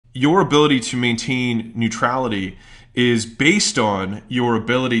your ability to maintain neutrality is based on your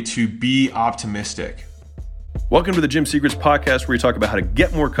ability to be optimistic. Welcome to the Gym Secrets Podcast, where we talk about how to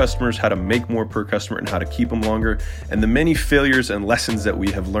get more customers, how to make more per customer, and how to keep them longer, and the many failures and lessons that we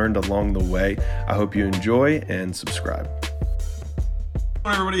have learned along the way. I hope you enjoy and subscribe.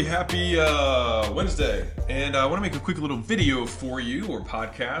 Hi everybody, happy Wednesday. And I want to make a quick little video for you, or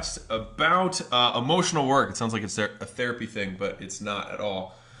podcast, about emotional work. It sounds like it's a therapy thing, but it's not at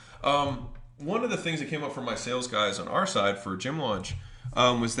all. One of the things that came up from my sales guys on our side for Gym Launch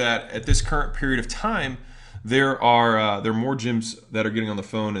was that at this current period of time, there are more gyms that are getting on the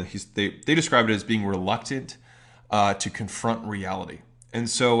phone, and they describe it as being reluctant to confront reality. And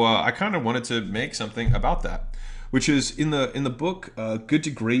so I kind of wanted to make something about that, which is in the book Good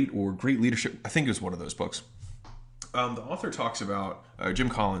to Great, or Great Leadership. I think it was one of those books. The author talks about, Jim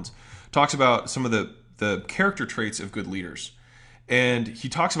Collins, talks about some of the character traits of good leaders. And he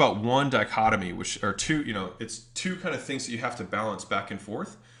talks about one dichotomy, which are two, it's two kind of things that you have to balance back and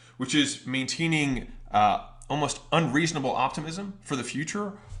forth, which is maintaining almost unreasonable optimism for the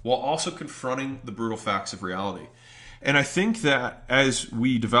future while also confronting the brutal facts of reality. And I think that as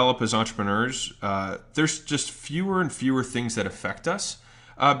we develop as entrepreneurs, there's just fewer and fewer things that affect us.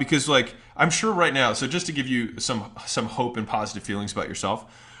 Because I'm sure right now, so just to give you some hope and positive feelings about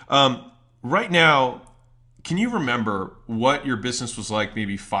yourself, right now, can you remember what your business was like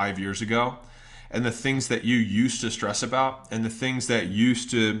maybe 5 years ago? And the things that you used to stress about, and the things that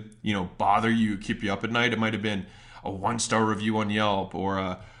used to, bother you, keep you up at night? It might have been a 1-star review on Yelp, or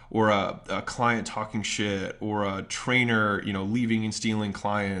a client talking shit, or a trainer, leaving and stealing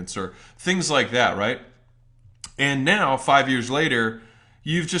clients, or things like that, right? And now, 5 years later,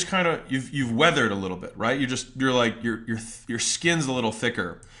 you've just kind of you've weathered a little bit, right? Your skin's a little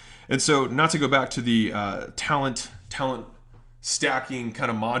thicker. And so, not to go back to the talent stacking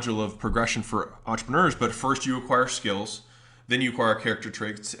kind of module of progression for entrepreneurs, but first you acquire skills, then you acquire character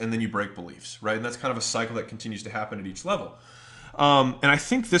traits, and then you break beliefs, right? And that's kind of a cycle that continues to happen at each level. And I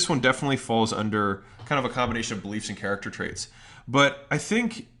think this one definitely falls under kind of a combination of beliefs and character traits. But I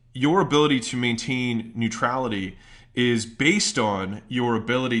think your ability to maintain neutrality is based on your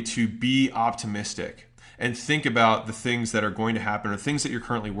ability to be optimistic and think about the things that are going to happen, or things that you're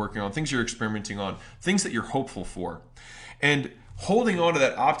currently working on, things you're experimenting on, things that you're hopeful for. And holding on to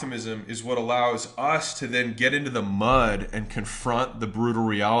that optimism is what allows us to then get into the mud and confront the brutal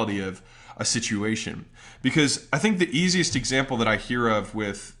reality of a situation. Because I think the easiest example that I hear of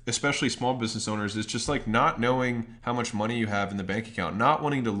with especially small business owners is just not knowing how much money you have in the bank account, not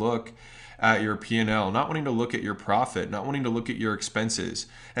wanting to look at your P&L, not wanting to look at your profit, not wanting to look at your expenses.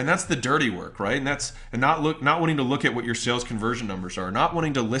 And that's the dirty work, right? And not wanting to look at what your sales conversion numbers are, not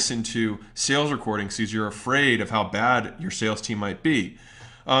wanting to listen to sales recordings because you're afraid of how bad your sales team might be.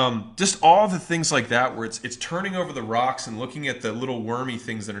 Just all the things like that, where it's turning over the rocks and looking at the little wormy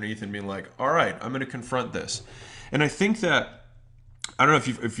things underneath and being like, all right, I'm going to confront this. And I think that, I don't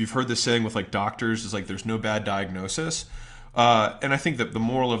know if you've heard this saying with doctors, is there's no bad diagnosis. And I think that the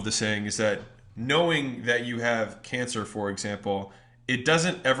moral of the saying is that knowing that you have cancer, for example, it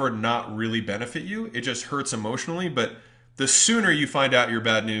doesn't ever not really benefit you. It just hurts emotionally. But the sooner you find out your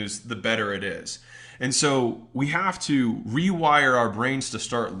bad news, the better it is. And so we have to rewire our brains to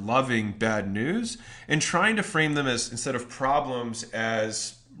start loving bad news and trying to frame them as, instead of problems,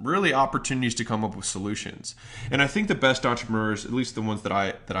 as really opportunities to come up with solutions. And I think the best entrepreneurs, at least the ones that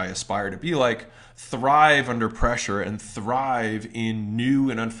I aspire to be like, thrive under pressure and thrive in new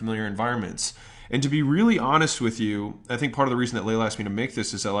and unfamiliar environments. And to be really honest with you, I think part of the reason that Layla asked me to make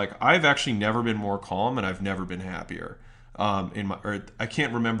this is that I've actually never been more calm, and I've never been happier. I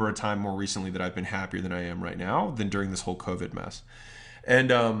can't remember a time more recently that I've been happier than I am right now than during this whole COVID mess.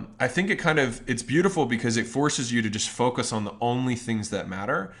 And I think it's beautiful because it forces you to just focus on the only things that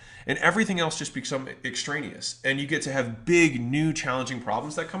matter, and everything else just becomes extraneous. And you get to have big, new, challenging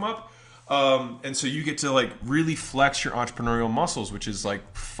problems that come up. And so you get to really flex your entrepreneurial muscles, which is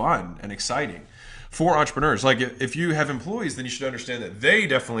fun and exciting for entrepreneurs. If you have employees, then you should understand that they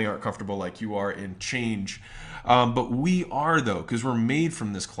definitely aren't comfortable like you are in change. But we are, though, because we're made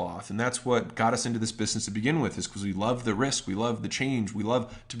from this cloth. And that's what got us into this business to begin with, is because we love the risk. We love the change. We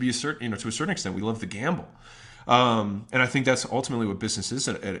love to be to a certain extent, we love the gamble. And I think that's ultimately what business is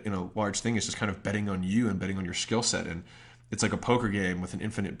in a large thing, is just kind of betting on you and betting on your skill set. And it's like a poker game with an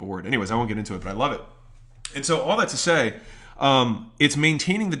infinite board. Anyways, I won't get into it, but I love it. And so all that to say, it's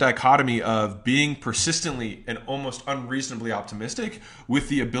maintaining the dichotomy of being persistently and almost unreasonably optimistic with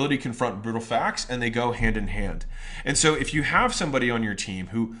the ability to confront brutal facts, and they go hand in hand. And so if you have somebody on your team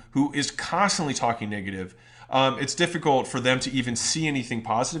who is constantly talking negative, it's difficult for them to even see anything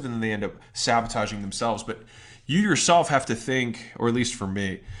positive, and then they end up sabotaging themselves. But you yourself have to think, or at least for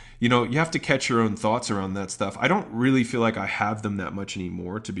me, you have to catch your own thoughts around that stuff. I don't really feel like I have them that much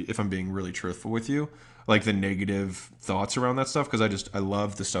anymore, if I'm being really truthful with you, like the negative thoughts around that stuff, because I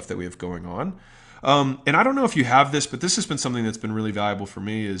love the stuff that we have going on. And I don't know if you have this, but this has been something that's been really valuable for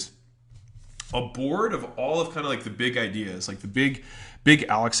me, is a board of all of kind of like the big ideas, like the big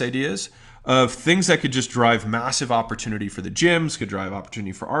Alex ideas of things that could just drive massive opportunity for the gyms, could drive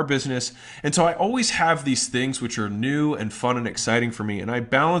opportunity for our business. And so I always have these things which are new and fun and exciting for me. And I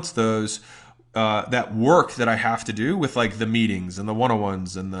balance those, that work that I have to do with like the meetings and the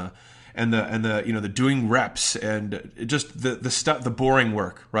one-on-ones and the the doing reps and just the stuff, the boring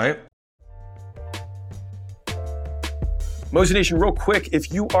work, right? Mosey Nation, real quick,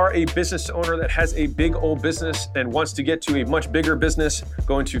 if you are a business owner that has a big old business and wants to get to a much bigger business,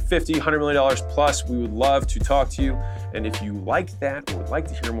 going to $50, $100 million plus, we would love to talk to you. And if you like that and would like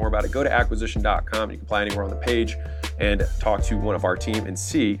to hear more about it, go to acquisition.com. You can apply anywhere on the page and talk to one of our team and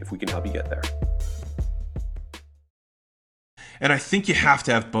see if we can help you get there. And I think you have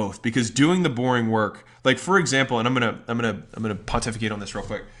to have both, because doing the boring work, like for example, and I'm gonna pontificate on this real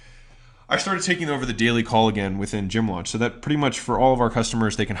quick. I started taking over the daily call again within Gym Launch, so that pretty much for all of our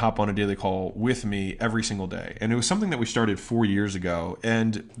customers, they can hop on a daily call with me every single day. And it was something that we started 4 years ago,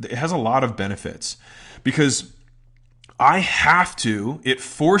 and it has a lot of benefits because it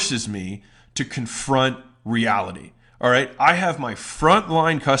forces me to confront reality. All right. I have my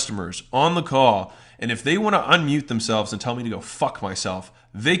frontline customers on the call, and if they want to unmute themselves and tell me to go fuck myself,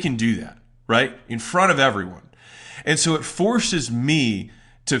 they can do that, right? In front of everyone. And so it forces me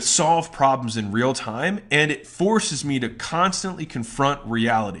to solve problems in real time, and it forces me to constantly confront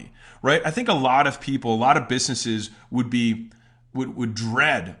reality, right? I think a lot of people, a lot of businesses would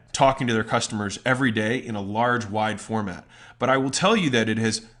dread talking to their customers every day in a large, wide format. But I will tell you that it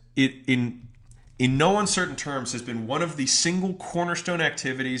in no uncertain terms has been one of the single cornerstone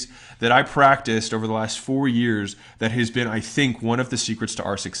activities that I practiced over the last 4 years that has been, I think, one of the secrets to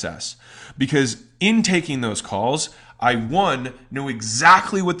our success. Because in taking those calls, I, one, know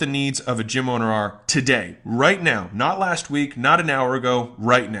exactly what the needs of a gym owner are today, right now, not last week, not an hour ago,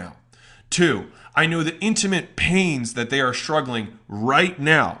 right now. Two, I know the intimate pains that they are struggling right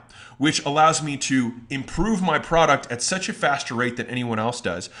now, which allows me to improve my product at such a faster rate than anyone else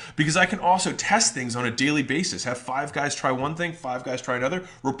does, because I can also test things on a daily basis. Have 5 guys try one thing, 5 guys try another,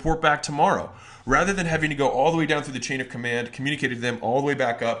 report back tomorrow, rather than having to go all the way down through the chain of command, communicate to them all the way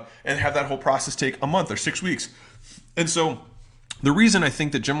back up, and have that whole process take a month or 6 weeks. And so the reason I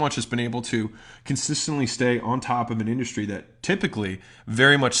think that Gym Launch has been able to consistently stay on top of an industry that typically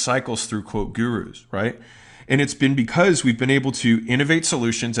very much cycles through, quote, gurus, right? And it's been because we've been able to innovate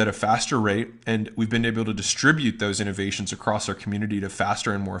solutions at a faster rate, and we've been able to distribute those innovations across our community at a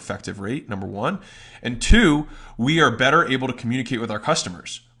faster and more effective rate, number one. And two, we are better able to communicate with our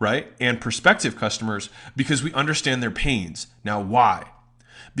customers, right? And prospective customers, because we understand their pains. Now, why?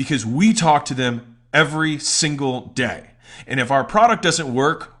 Because we talk to them every single day. And if our product doesn't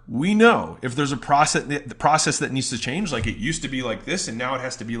work, we know if there's a process that needs to change, like it used to be like this and now it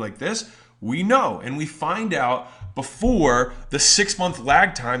has to be like this, we know. And we find out before the 6-month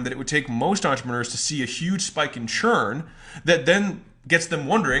lag time that it would take most entrepreneurs to see a huge spike in churn that then gets them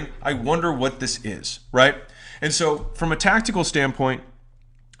wondering, I wonder what this is, right? And so from a tactical standpoint,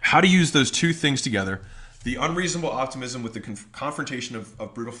 how to use those two things together, the unreasonable optimism with the confrontation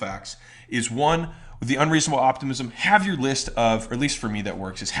of brutal facts is one. With the unreasonable optimism, have your list of, or at least for me that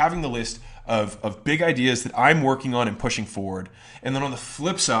works, is having the list of big ideas that I'm working on and pushing forward. And then on the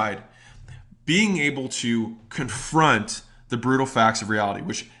flip side, being able to confront the brutal facts of reality,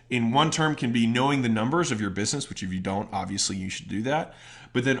 which in one term can be knowing the numbers of your business, which if you don't, obviously you should do that.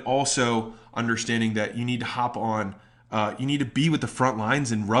 But then also understanding that you need to hop on, you need to be with the front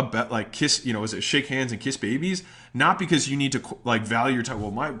lines and kiss, is it shake hands and kiss babies? Not because you need to value your time. Well,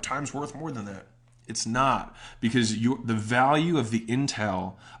 my time's worth more than that. It's not, because the value of the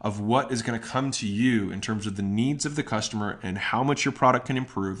intel of what is going to come to you in terms of the needs of the customer and how much your product can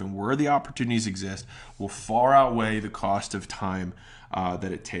improve and where the opportunities exist will far outweigh the cost of time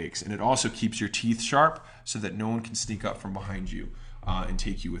that it takes. And it also keeps your teeth sharp so that no one can sneak up from behind you and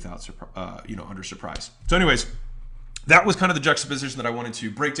take you without under surprise. So anyways, that was kind of the juxtaposition that I wanted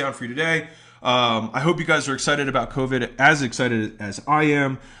to break down for you today. I hope you guys are excited about COVID, as excited as I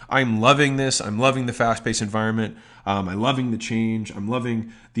am. I'm loving this. I'm loving the fast-paced environment. I'm loving the change. I'm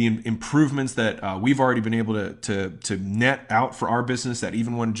loving the improvements that we've already been able to net out for our business, that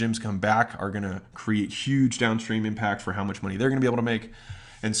even when gyms come back are going to create huge downstream impact for how much money they're going to be able to make.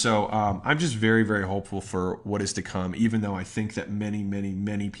 And so I'm just very, very hopeful for what is to come, even though I think that many, many,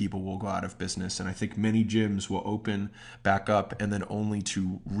 many people will go out of business. And I think many gyms will open back up and then only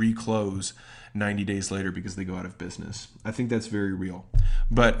to reclose 90 days later because they go out of business. I think that's very real.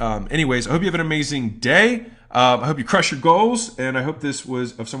 But anyways, I hope you have an amazing day. I hope you crush your goals, and I hope this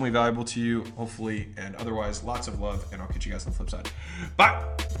was of some way valuable to you, hopefully, and otherwise, lots of love, and I'll catch you guys on the flip side.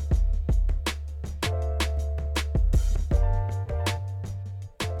 Bye.